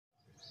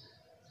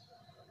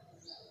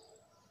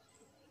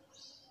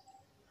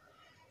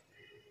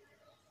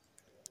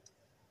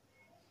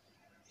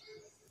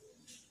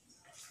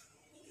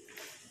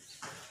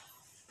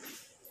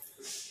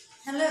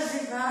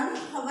everyone.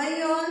 How are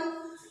you all?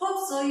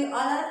 Hope so. You all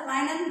are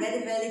fine and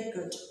very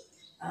good.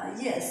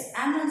 Yes,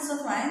 I'm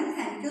also fine.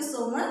 Thank you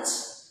so much.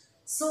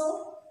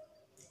 So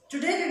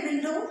today we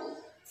will do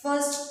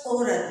first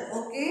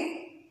oral.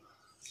 Okay.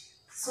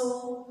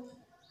 So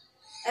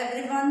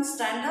everyone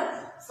stand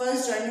up.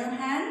 First join your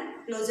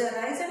hand. Close your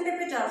eyes and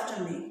repeat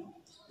after me.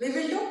 We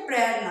will do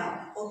prayer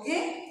now.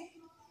 Okay.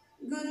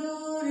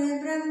 Guru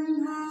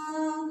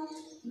Brahma,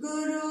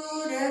 Guru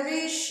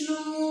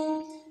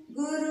Vishnu,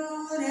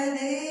 Guru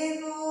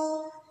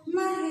Devo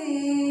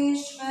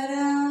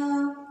Maheshwara,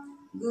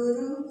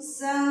 Guru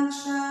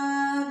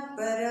Sakshat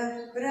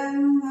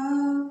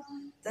Parabrahma,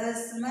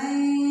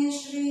 Tasmai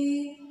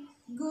Shri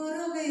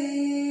Guruve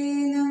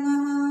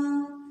Namaha,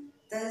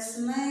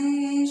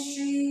 Tasmai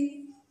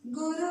Shri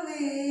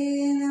Guruve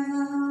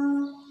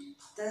Namaha,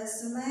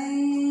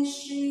 Tasmai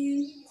Shri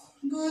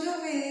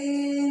Guruve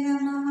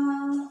Namaha.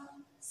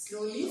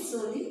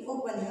 Slowly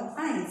open your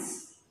eyes.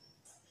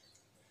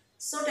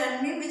 So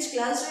tell me, which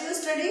class do you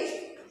study?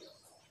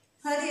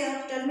 Hurry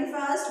up, tell me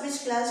fast, which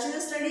class do you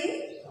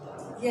study?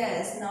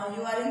 Yes, now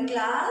you are in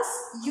class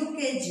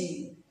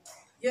UKG.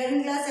 You are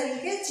in class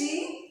LKG?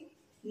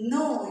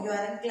 No, you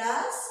are in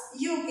class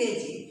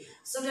UKG.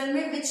 So tell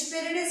me, which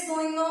period is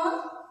going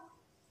on?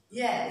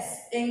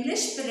 Yes,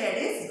 English period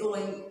is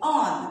going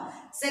on.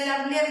 Say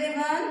loudly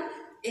everyone.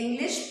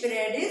 English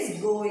period is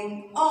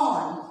going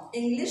on.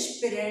 English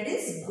period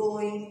is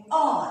going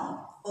on.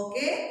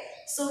 Okay.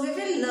 So we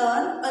will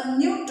learn a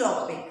new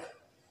topic.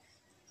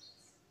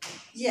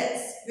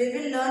 Yes, we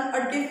will learn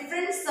a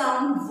different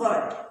sound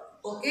word.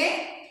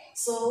 Okay.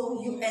 So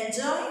you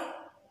enjoy.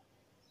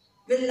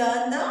 We'll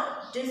learn the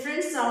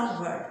different sound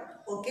word.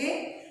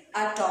 Okay.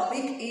 Our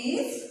topic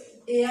is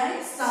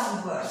AI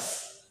sound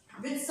words.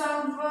 Which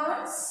sound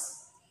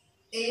words?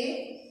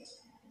 AI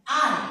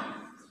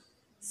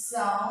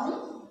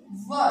sound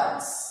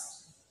words.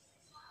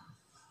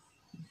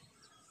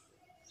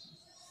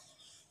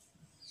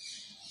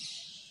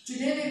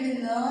 Today we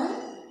will learn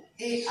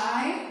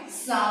AI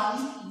sound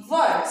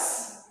words.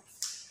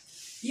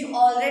 You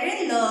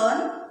already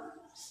learned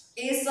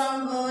A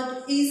sound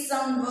word, E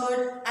sound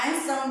word, I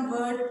sound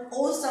word,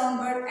 O sound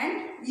word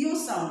and U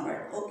sound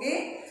word.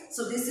 Okay.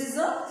 So this is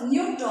a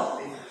new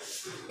topic.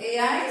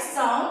 AI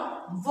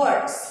sound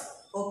words.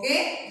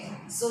 Okay.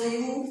 So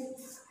you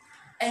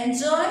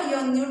enjoy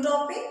your new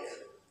topic.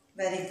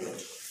 Very good.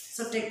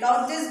 So take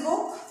out this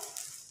book.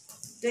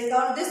 Take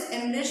out this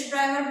English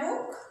primer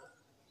book.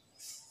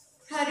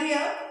 Hurry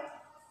up.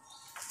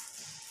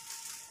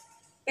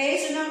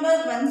 Page number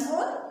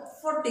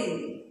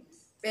 1414.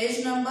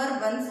 Page number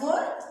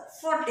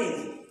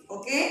 1414.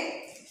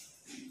 Okay.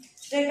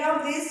 Take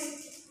out this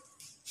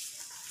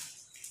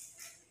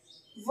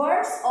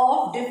words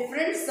of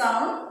different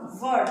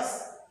sound.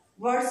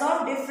 Words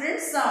of different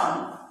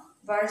sound.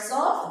 Words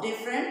of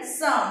different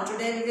sound.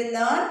 Today we will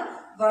learn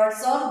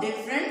words of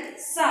different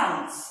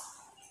sounds.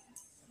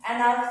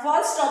 And our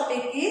first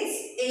topic is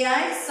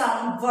AI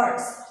sound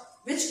words.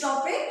 Which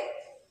topic?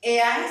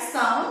 AI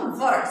sound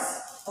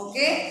words.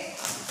 Okay.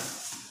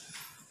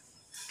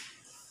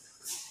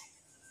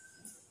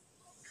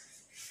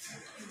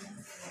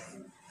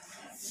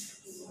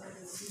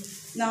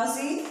 Now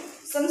see,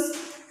 some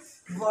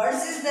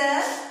words is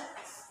there.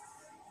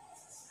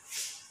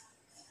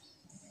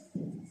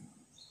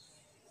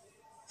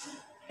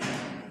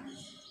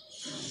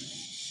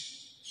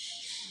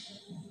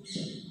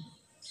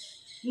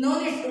 No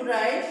need to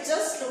write,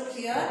 just look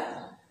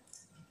here.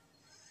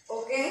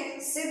 Okay,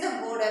 see the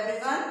board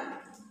everyone.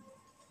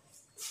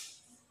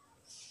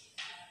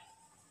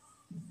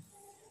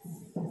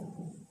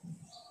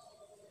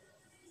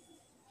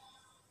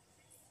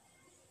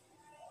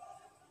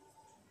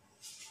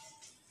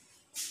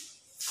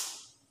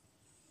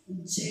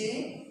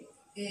 J-A-I-N.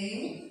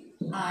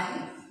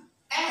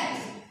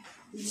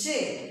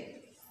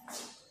 J-N-A-I-N.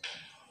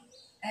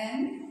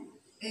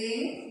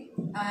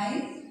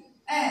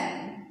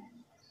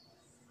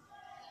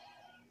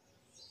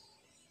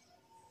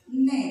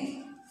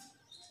 Name.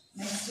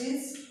 Next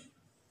is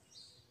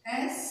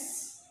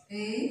S-A-I-N.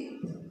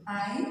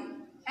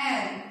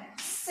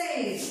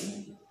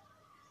 Same.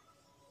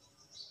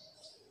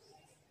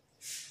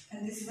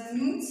 And this one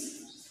means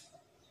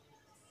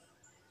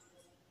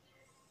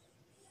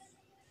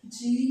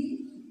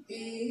G-A-I-N.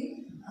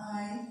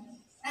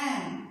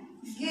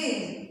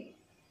 Gain.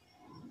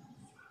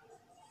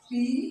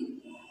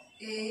 P-A-I-N.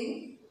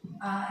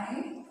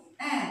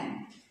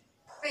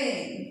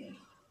 Pain.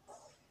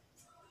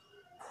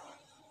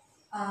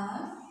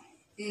 R-A-I-N.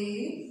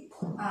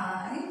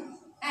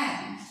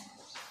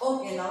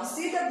 Okay, now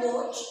see the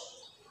board.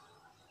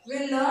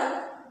 We'll learn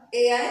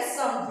AI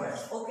sound word.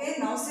 Okay,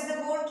 now see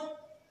the board.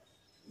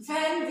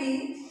 When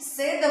we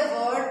say the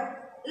word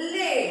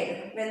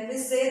laid, when we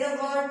say the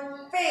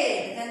word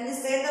paid, when we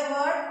say the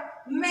word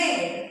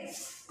made,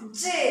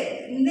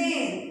 jail,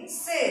 nail,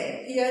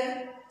 said.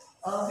 Here,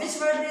 which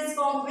word is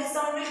come? Which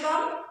sound will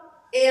come?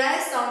 AI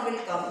sound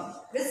will come.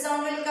 Which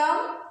sound will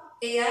come?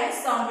 AI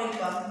sound will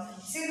come.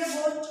 See the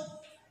board.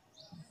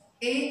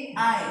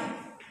 AI.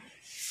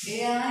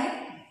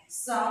 AI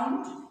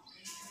sound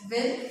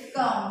will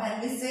come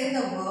when we say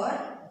the word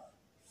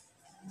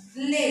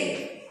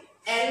laid.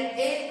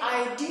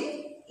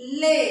 L-A-I-D,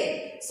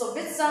 laid. So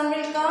which sound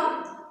will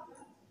come?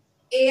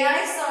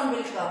 AI sound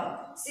will come.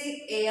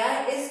 See,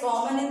 AI is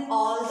common in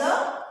all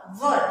the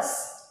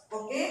words.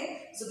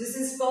 Okay. So this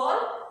is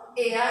called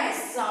AI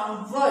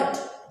sound word.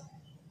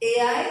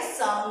 AI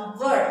sound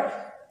word.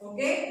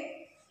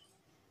 Okay.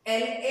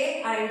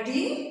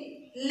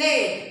 L-A-I-D,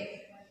 laid.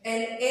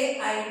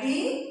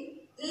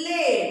 L-A-I-D,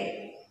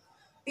 laid.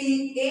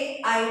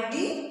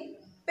 P-A-I-D,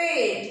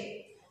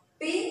 paid.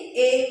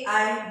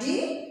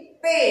 P-A-I-D,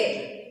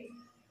 paid.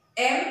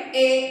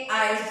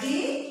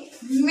 M-A-I-D,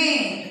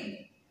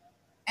 made.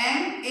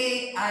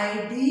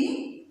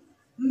 M-A-I-D,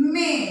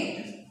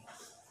 made.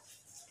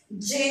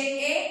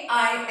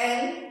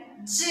 J-A-I-L,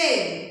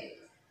 jail.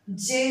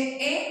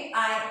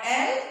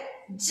 J-A-I-L,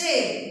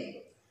 jail.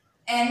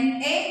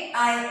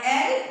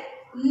 N-A-I-L,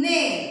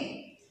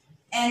 nail.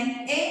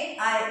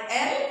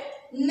 N-A-I-L,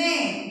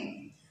 nail.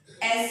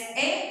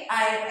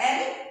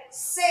 S-A-I-L,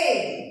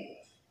 sail.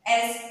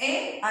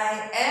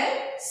 S-A-I-L,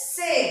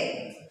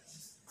 sail.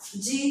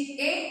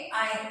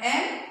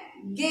 G-A-I-N,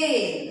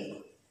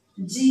 gain.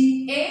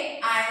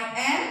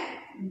 G-A-I-N,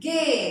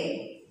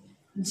 gain.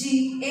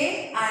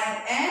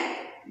 G-A-I-N,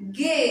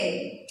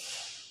 gain.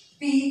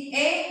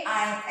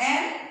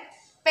 P-A-I-N,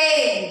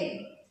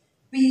 pain.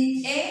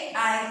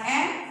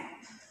 P-A-I-N,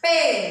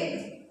 pain.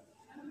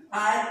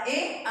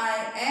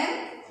 R-A-I-N,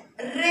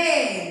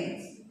 rain.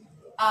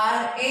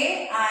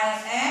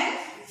 R-A-I-N,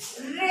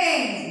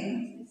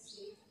 rain.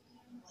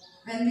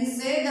 When we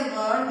say the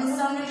word, which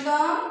sound will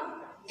come?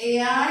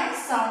 AI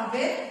sound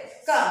will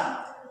come.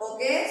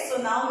 Okay,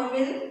 so now we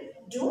will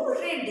do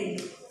reading.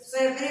 So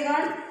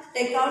everyone,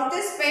 take out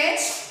this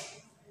page.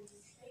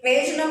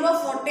 Page number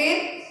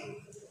 14.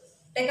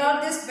 Take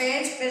out this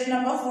page, page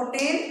number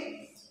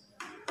 14.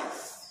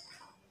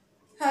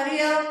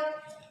 Hurry up.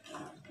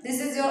 This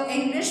is your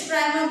English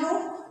grammar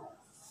book.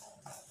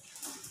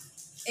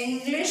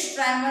 English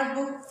grammar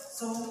book.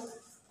 So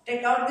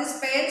take out this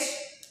page.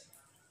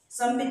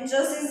 Some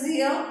pictures is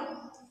here.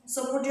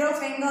 So put your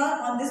finger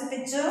on this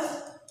picture.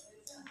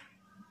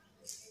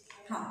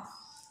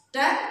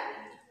 Done?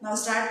 Now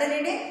start the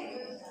reading.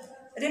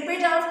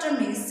 Repeat after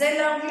me. Say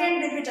loudly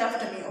and repeat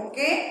after me.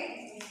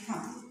 Okay?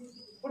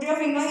 Put your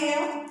finger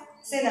here.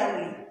 Say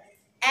loudly.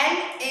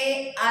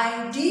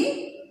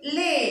 L-A-I-D,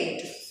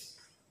 laid.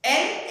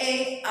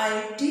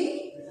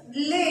 L-A-I-D,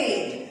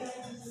 laid.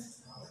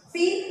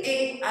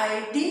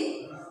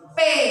 P-A-I-D,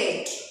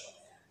 paid.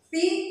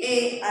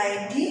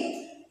 P-A-I-D,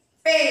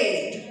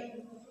 paid.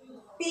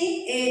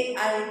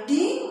 P-A-I-D,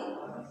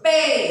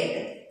 paid.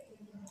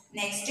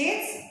 Next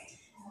is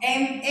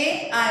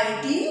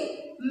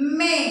M-A-I-D,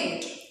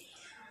 made.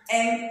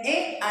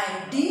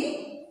 M-A-I-D,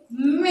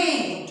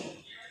 made.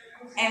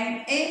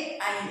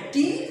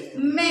 M-A-I-D,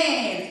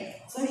 made.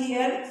 So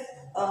here,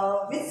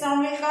 which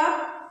sound will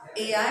come?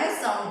 AI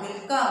sound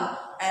will come.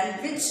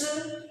 And which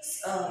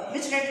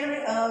letter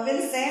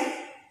will send?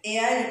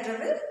 AI letter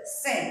will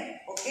send.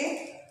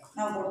 Okay.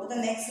 Now go to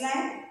the next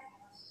line.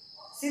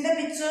 See the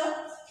picture.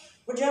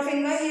 Put your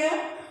finger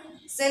here.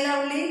 Say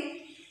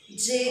loudly.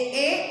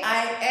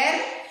 J-A-I-L,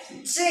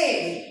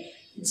 jail.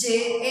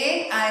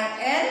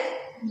 J-A-I-L,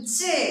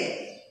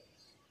 jail.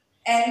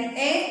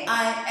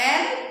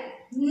 N-A-I-L,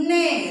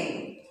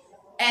 nail.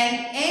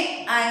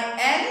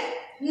 N-A-I-L,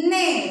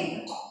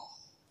 nail.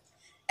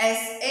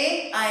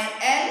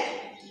 S-A-I-L,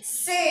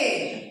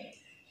 sail.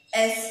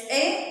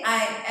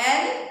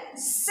 S-A-I-L,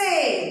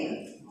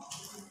 sail.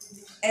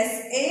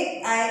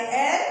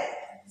 S-A-I-L,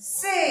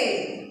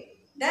 sail.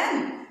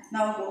 Done.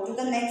 Now go to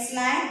the next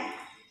line.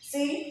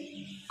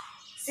 See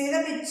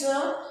the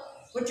picture.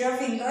 Put your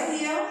finger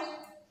here.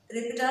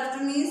 Repeat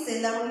after me.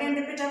 Say loudly and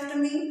repeat after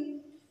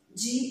me.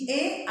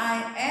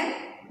 G-A-I-N,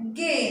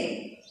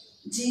 gain.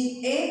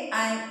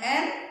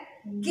 G-A-I-N,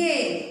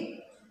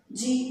 gain.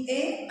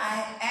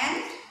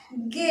 G-A-I-N,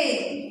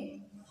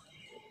 gain.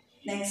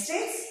 Next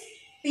is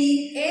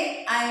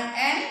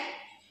P-A-I-N,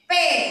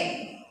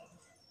 pain.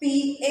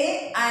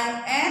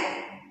 P-A-I-N,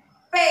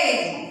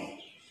 pain.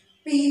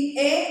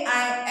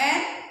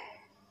 P-A-I-N,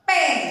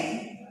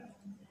 pain.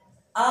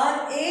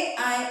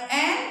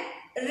 R-A-I-N,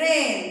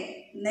 rain.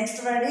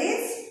 Next word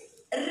is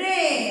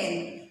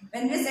rain.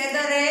 When we say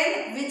the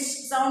rain, which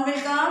sound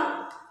will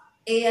come?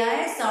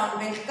 A-I sound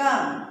will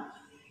come.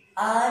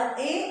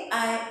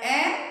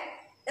 R-A-I-N,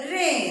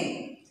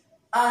 rain.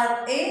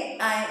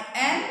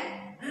 R-A-I-N,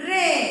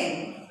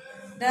 rain.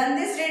 Done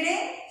this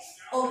reading?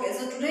 Okay,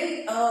 so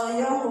today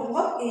your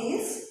homework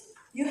is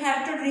you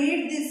have to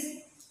read this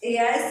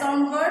AI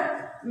sound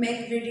word,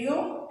 make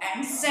video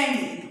and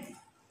send me.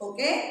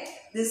 Okay,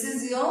 this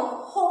is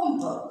your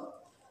homework.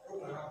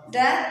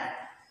 Done?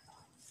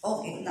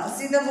 Okay, now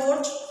see the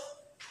board.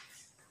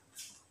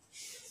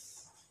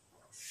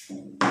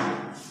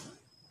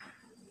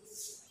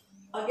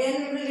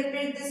 Again we will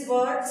repeat these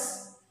words.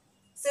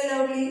 Say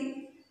loudly.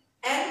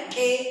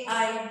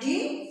 L-A-I-D,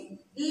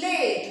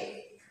 laid.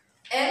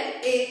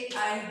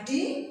 L-A-I-D,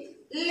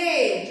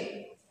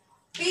 laid.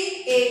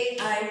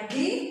 P-A-I-D,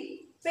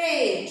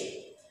 paid.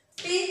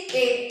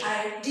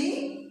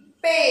 P-A-I-D,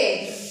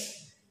 paid.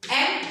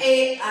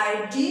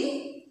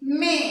 M-A-I-D,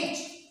 made.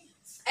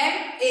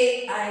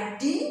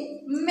 M-A-I-D,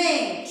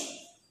 made.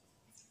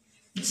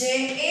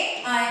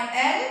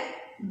 J-A-I-L,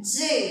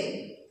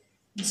 J.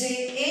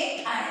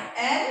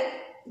 J-A-I-L,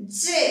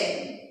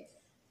 J.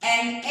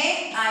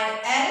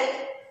 N-A-I-L,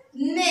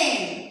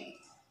 nail.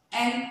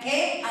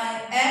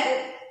 N-A-I-L,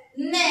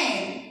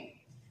 nail.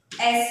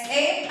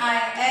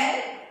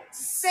 S-A-I-L,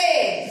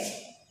 save.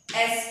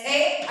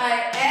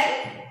 S-A-I-L,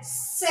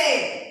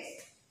 save.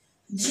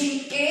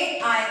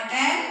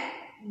 G-A-I-N,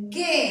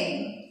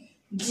 gain.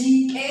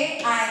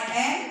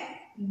 G-A-I-N,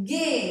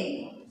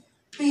 gain.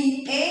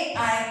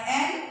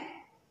 P-A-I-N,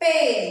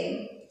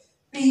 pain.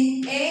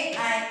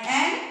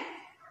 P-A-I-N,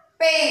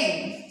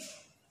 pain.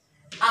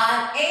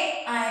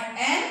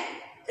 R-A-I-N,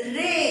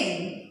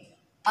 rain.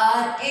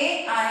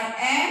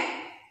 R-A-I-N,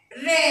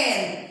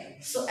 rain.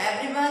 So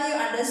everyone, you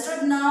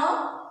understood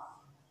now?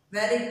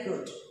 Very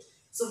good.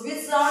 So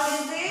which sound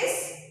is this?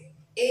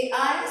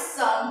 AI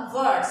sound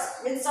words.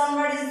 Which sound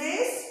word is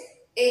this?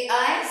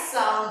 AI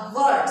sound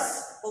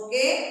words.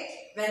 Okay?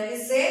 When we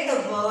say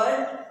the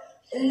word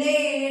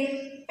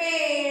laid,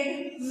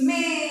 paid,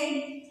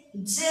 made,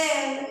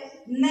 gel,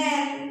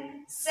 nail,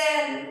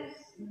 sell,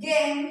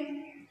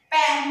 gain,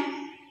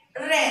 pen,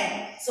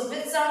 rain. So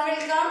which sound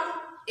will come?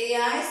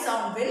 AI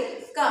sound will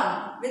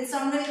come. Which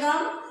sound will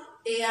come?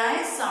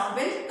 AI sound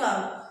will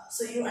come.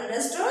 So you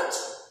understood?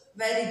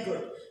 Very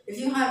good. If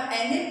you have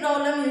any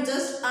problem, you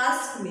just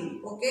ask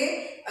me.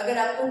 Okay? अगर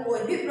आपको कोई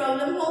भी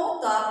problem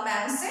हो तो आप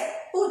ma'am से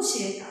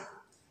पूछिएगा.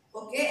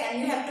 Okay? And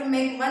you have to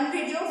make one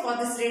video for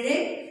this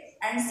reading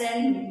and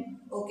send me.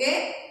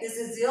 Okay? This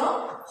is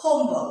your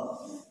homework.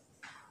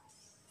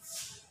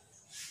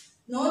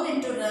 No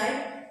need to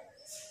write.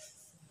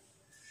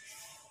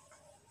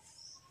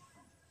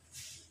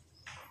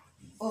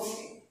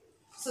 Okay.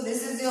 So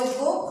this is your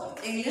book,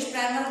 English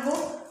Primer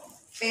book.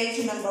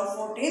 Page number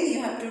 14.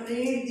 You have to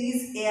read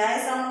these AI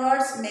sound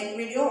words, make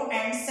video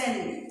and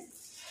send me.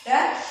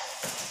 Done?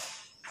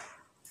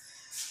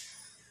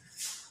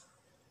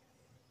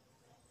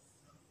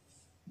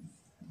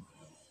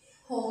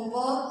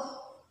 Homework.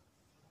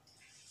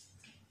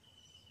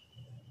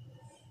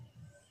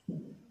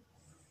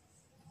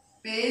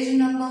 Page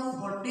number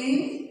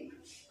 14.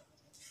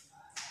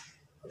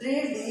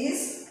 Read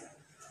these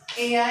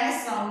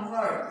AI sound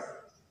words.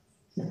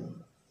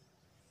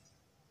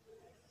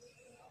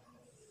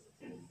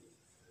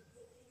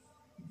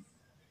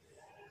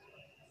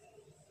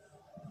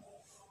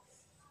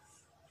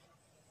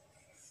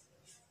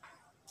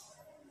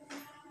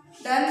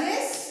 Done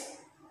this?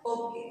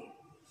 Okay.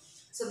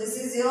 So this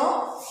is your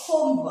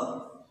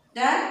homework.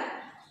 Done?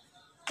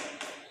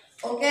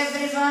 Okay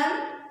everyone.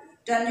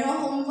 Done your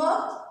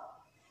homework?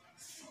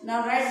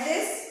 Now write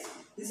this.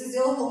 This is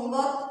your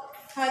homework.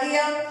 Hurry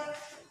up.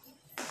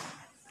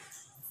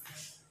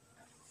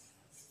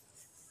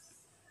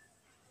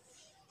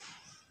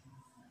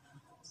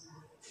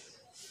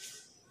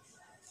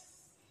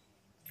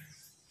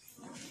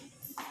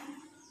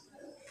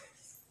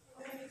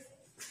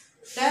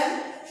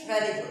 Done?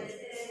 Very good.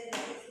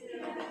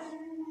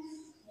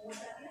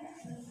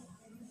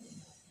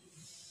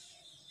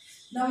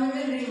 Now we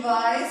will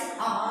revise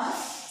our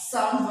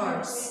sound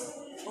words.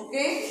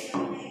 Okay?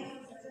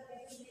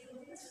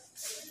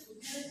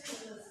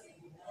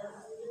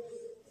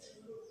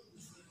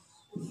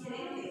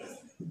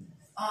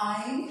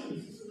 I,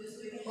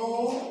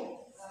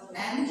 O,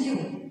 and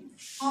U.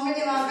 How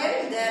many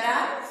vowels? There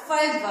are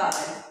 5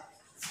 vowels.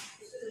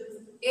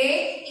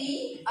 A,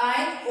 E,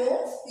 I,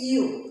 O,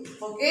 U.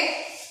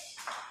 Okay?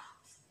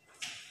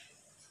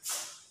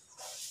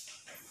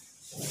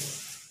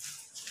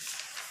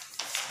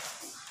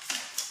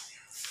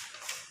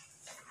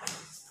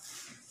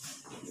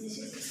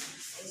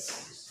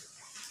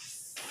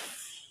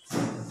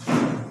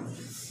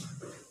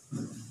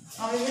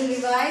 Now we will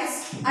revise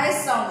I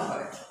sound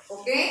word.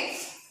 Okay?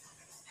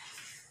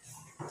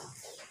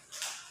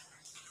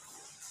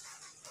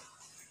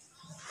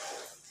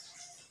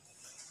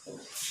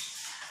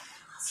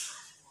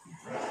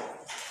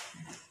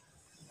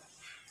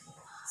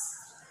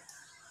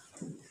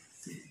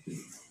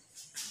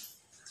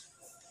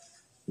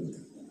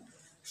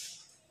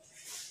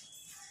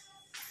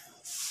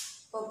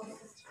 Okay.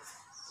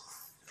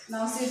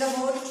 Now see the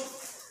board.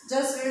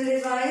 Just will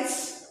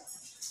revise.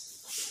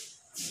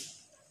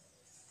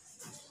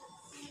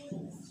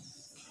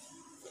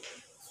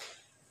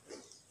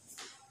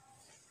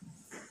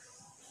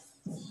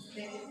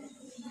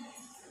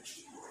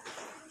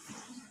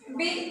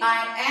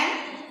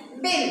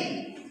 B-I-N,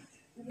 bin.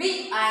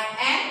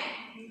 B-I-N,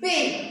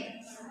 bin.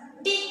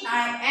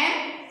 T-I-N,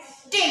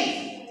 tin.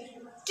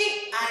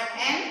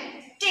 T-I-N,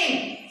 tin.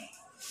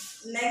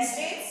 Next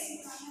is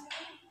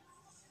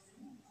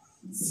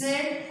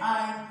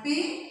Z-I-P,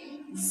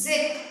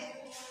 zip.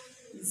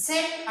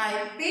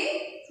 Z-I-P,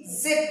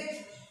 zip.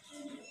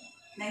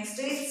 Next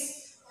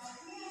is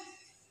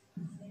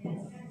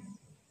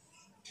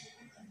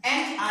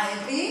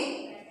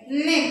N-I-B,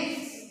 nip.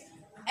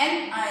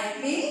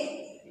 N-I-P,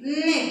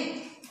 nip.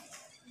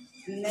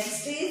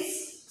 Next is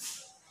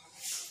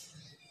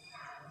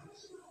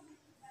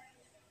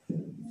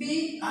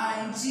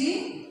B-I-G,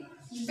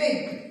 big.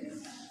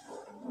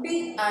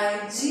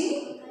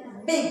 B-I-G,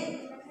 big.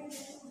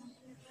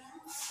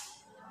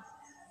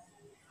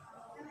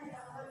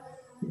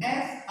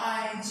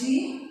 F-I-G,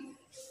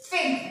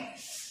 fig.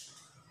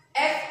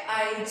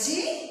 F-I-G,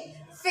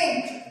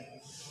 fig.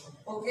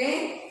 Okay.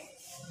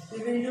 We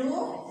will do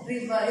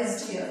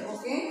revised here.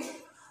 Okay.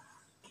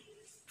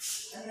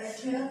 And right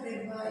here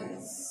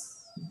revise.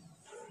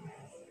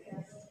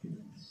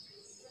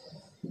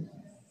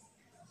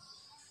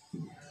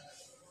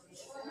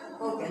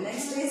 Okay.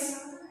 Next is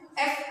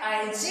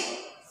F-I-G,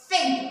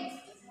 fig.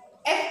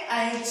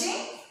 F-I-G,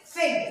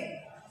 fig.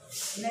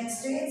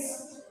 Next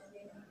is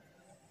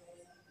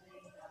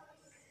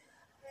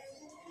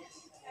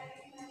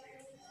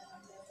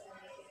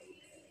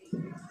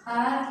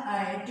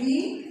R-I-D,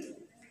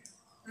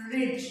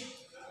 ridge.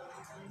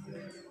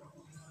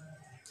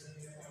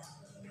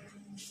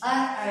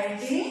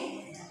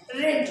 R-I-D,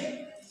 ridge.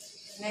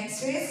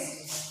 Next is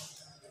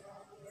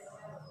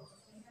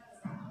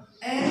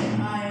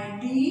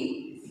L-I-D,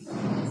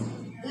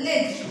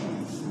 lid.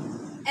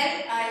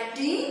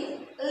 L-I-D,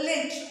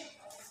 lid.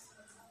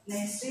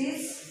 Next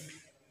is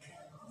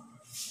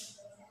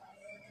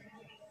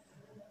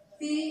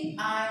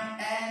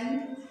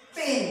P-I-N,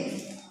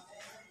 pin.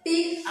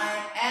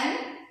 P-I-N,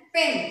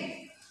 pin.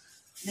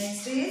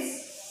 Next is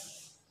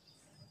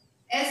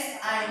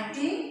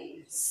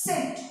S-I-T,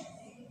 sit.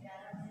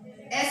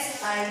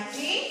 S-I-T,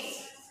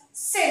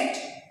 sit.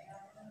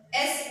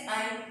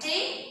 S-I-T,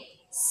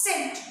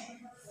 sit.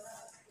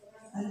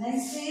 And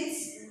next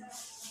is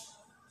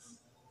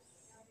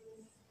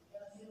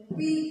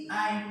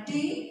P-I-T,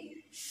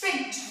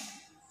 pit.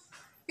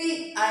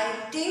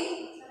 P-I-T,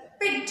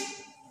 pit.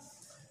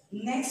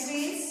 Next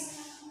is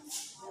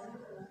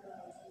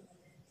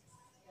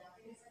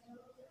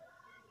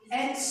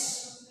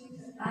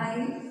H-I-T.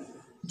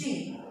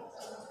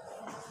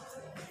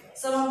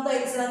 Some of the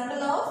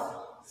example of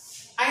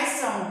I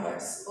sound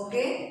words.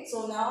 Okay.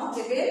 So now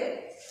we will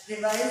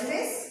revise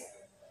this.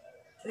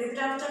 Repeat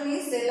after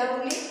me. Say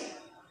loudly.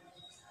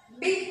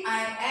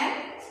 B-I-N,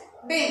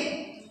 bin.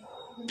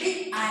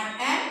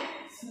 B-I-N,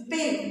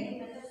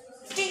 bin.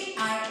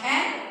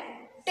 T-I-N,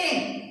 tin.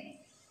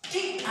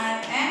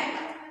 T-I-N,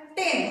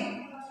 tin.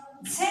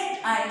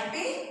 Z-I-P,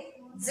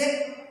 zip.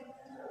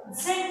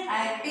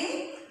 Z-I-P,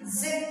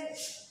 zip.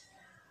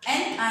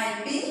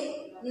 N-I-P,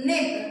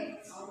 nib.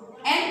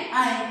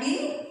 N-I-P,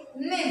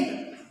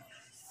 nib.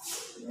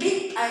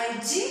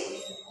 B-I-G,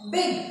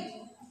 big.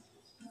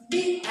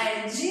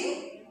 B-I-G,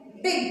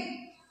 big.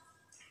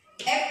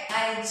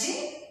 F-I-G,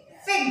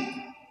 fig.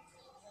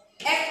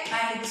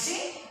 F-I-G,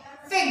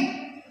 fig.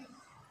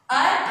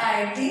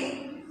 R-I-D,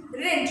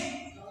 rid.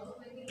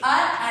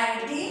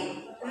 R-I-D,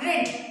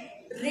 rid.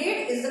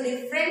 Read is a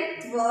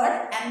different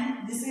word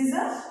and this is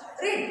a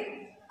read.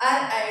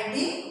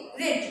 R-I-D,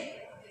 read.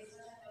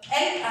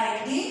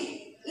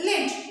 L-I-D,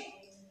 lid.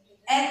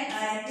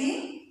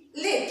 L-I-D,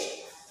 lid.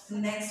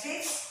 Next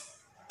is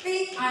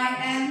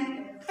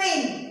P-I-N,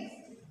 pin.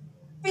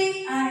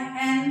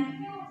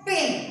 P-I-N,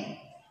 pin.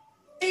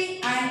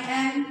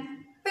 P-I-N,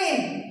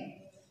 pin.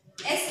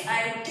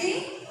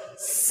 S-I-T,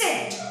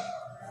 sit.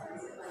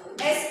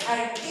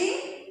 S-I-T,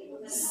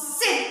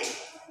 sit.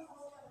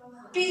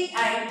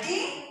 P-I-T,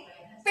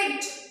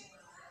 pit.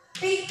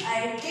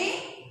 P-I-T,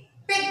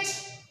 pit.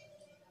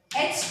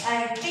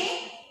 H-I-T,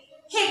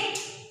 hit.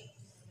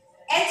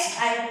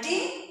 H-I-T,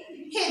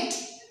 hit.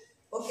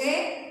 Okay.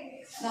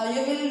 Now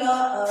you will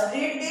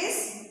read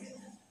this.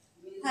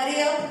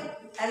 Hurry up.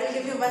 I will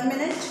give you 1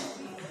 minute.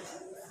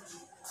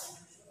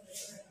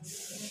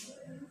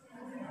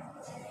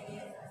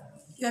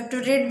 You have to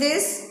read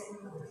this.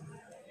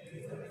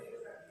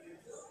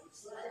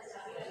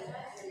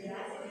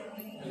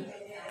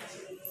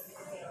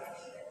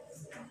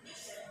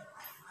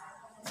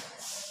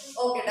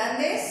 Okay, done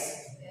this.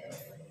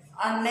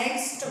 Our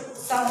next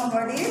sound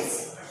word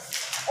is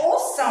O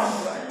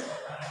sound word.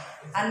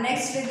 Our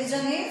next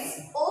revision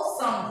is O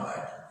sound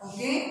word.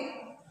 Okay.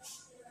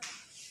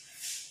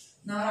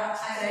 Now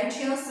I write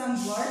here some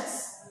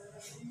words.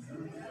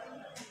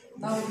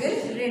 Now we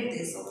will read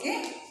this.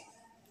 Okay.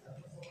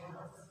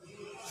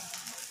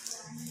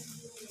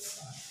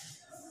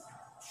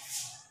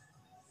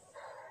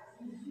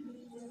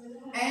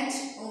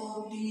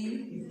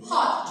 H-O-T,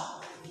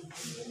 hot.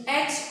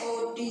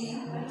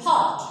 H-O-T,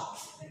 hot.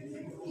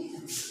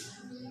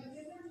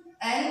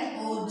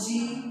 L-O-G,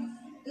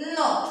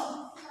 log.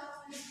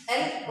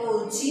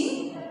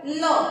 L-O-G,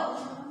 log.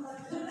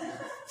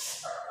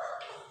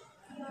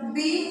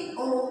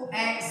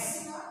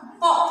 B-O-X,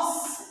 box.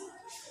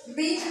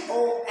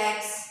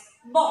 B-O-X,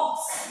 box.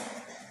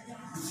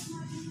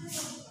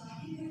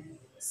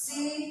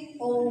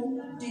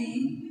 C-O-T,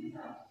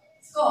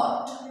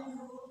 cot.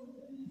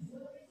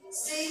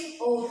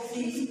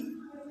 C-O-T,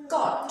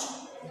 cot.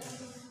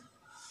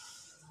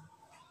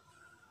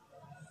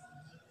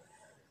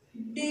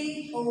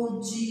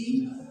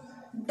 D-O-G,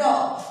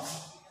 dog.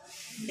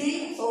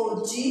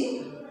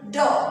 D-O-G,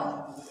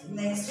 dog.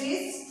 Next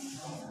is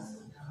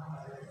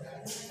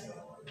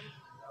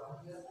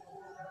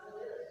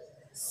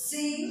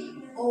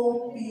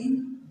C-O-P,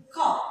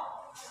 cop.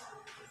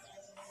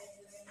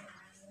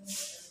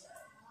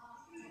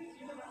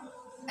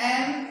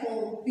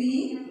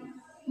 M-O-P,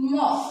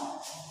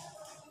 mop.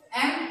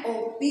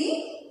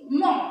 M-O-P,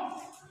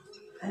 mop.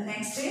 And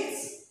next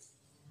is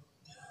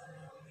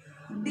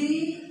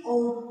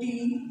D-O-T,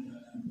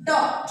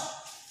 dot.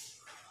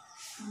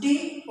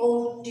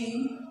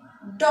 D-O-T,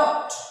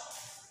 dot.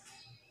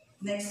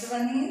 Next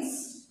one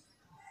is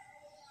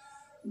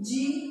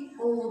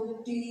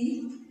G-O-T,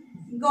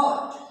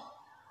 got.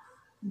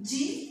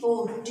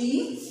 G-O-T,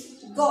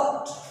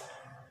 got.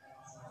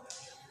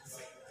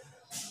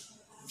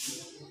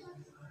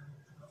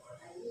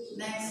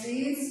 Next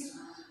is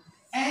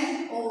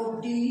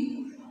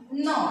N-O-T,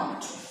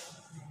 not.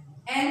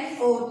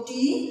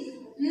 N-O-T,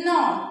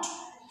 not.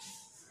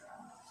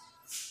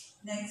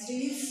 Next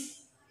is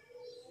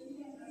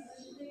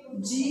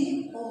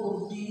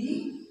G-O-D,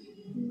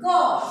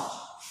 God.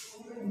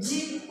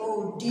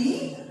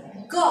 G-O-D,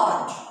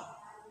 God.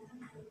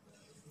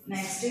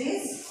 Next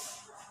is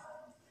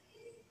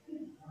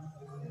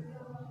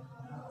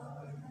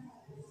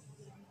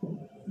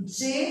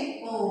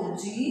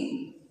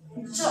J-O-G,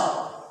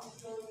 jog.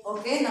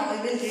 Okay, now I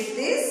will read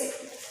this.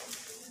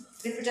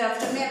 Repeat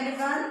after me,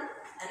 everyone,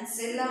 and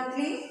say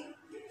loudly.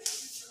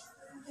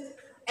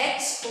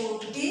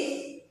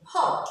 H-O-T,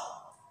 hot.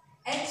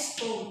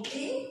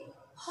 H-O-T,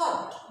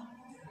 hot.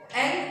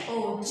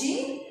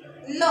 L-O-G,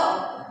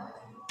 log.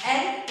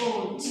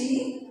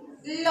 L-O-G,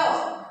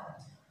 log.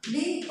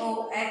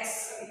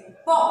 B-O-X,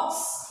 box.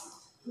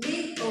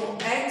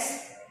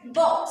 B-O-X,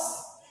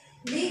 box.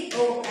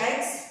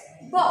 B-O-X,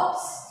 box.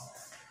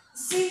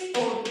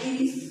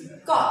 C-O-T,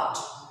 cot.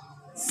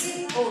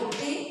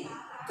 C-O-T,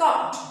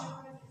 cot.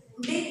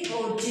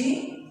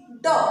 D-O-G,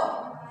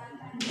 dog.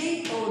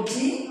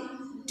 D-O-G,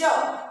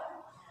 dog.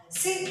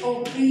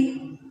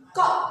 C-O-P,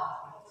 cop.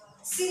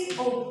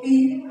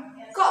 C-O-P,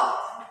 cop.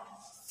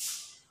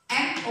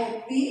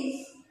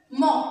 M-O-P,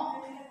 mop.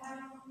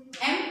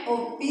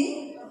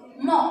 M-O-P,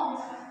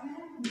 mop.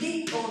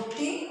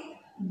 D-O-T,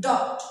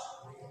 dot.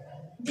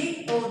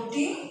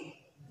 D-O-T,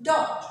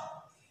 dot.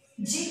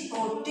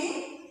 G-O-T,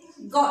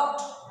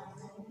 got.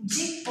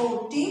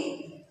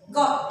 G-O-T,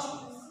 got.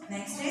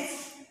 Next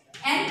is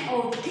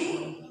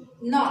N-O-T,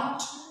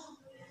 not.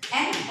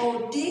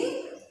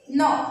 N-O-T,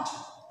 not.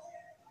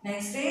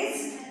 Next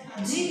is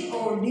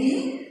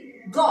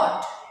G-O-D,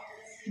 got.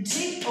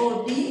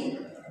 G-O-D,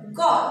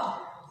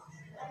 got.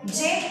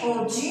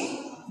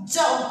 J-O-G,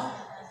 jog.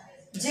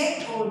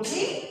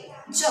 J-O-G,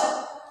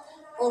 jog.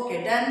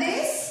 Okay, done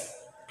this.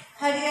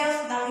 Hurry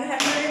up. Now you have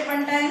to read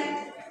one time.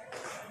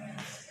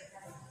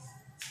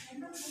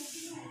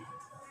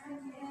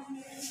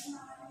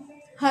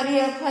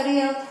 Hurry up,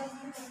 hurry up.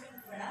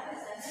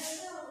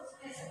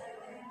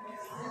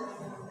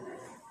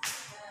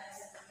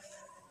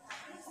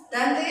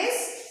 Done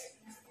this?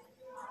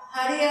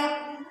 Hurry up.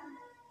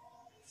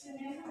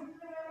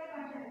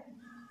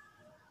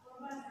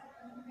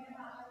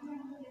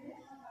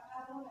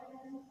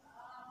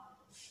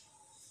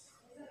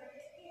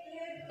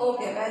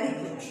 Okay, very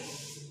good.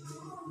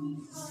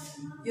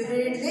 You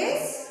read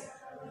this?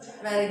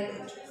 Very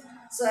good.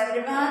 So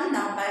everyone,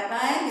 now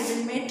bye-bye. We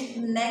will meet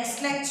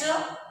next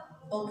lecture.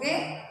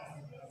 Okay?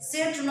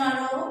 See you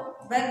tomorrow.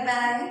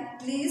 Bye-bye.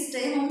 Please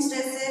stay home,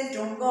 stay safe.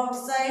 Don't go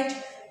outside.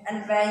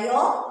 And wear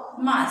your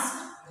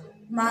mask.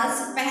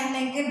 Mask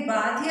पहनने के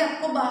बाद ही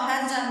आपको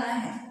बाहर जाना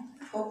है.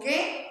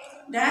 Okay?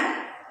 Done?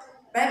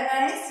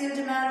 Bye-bye. See you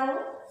tomorrow.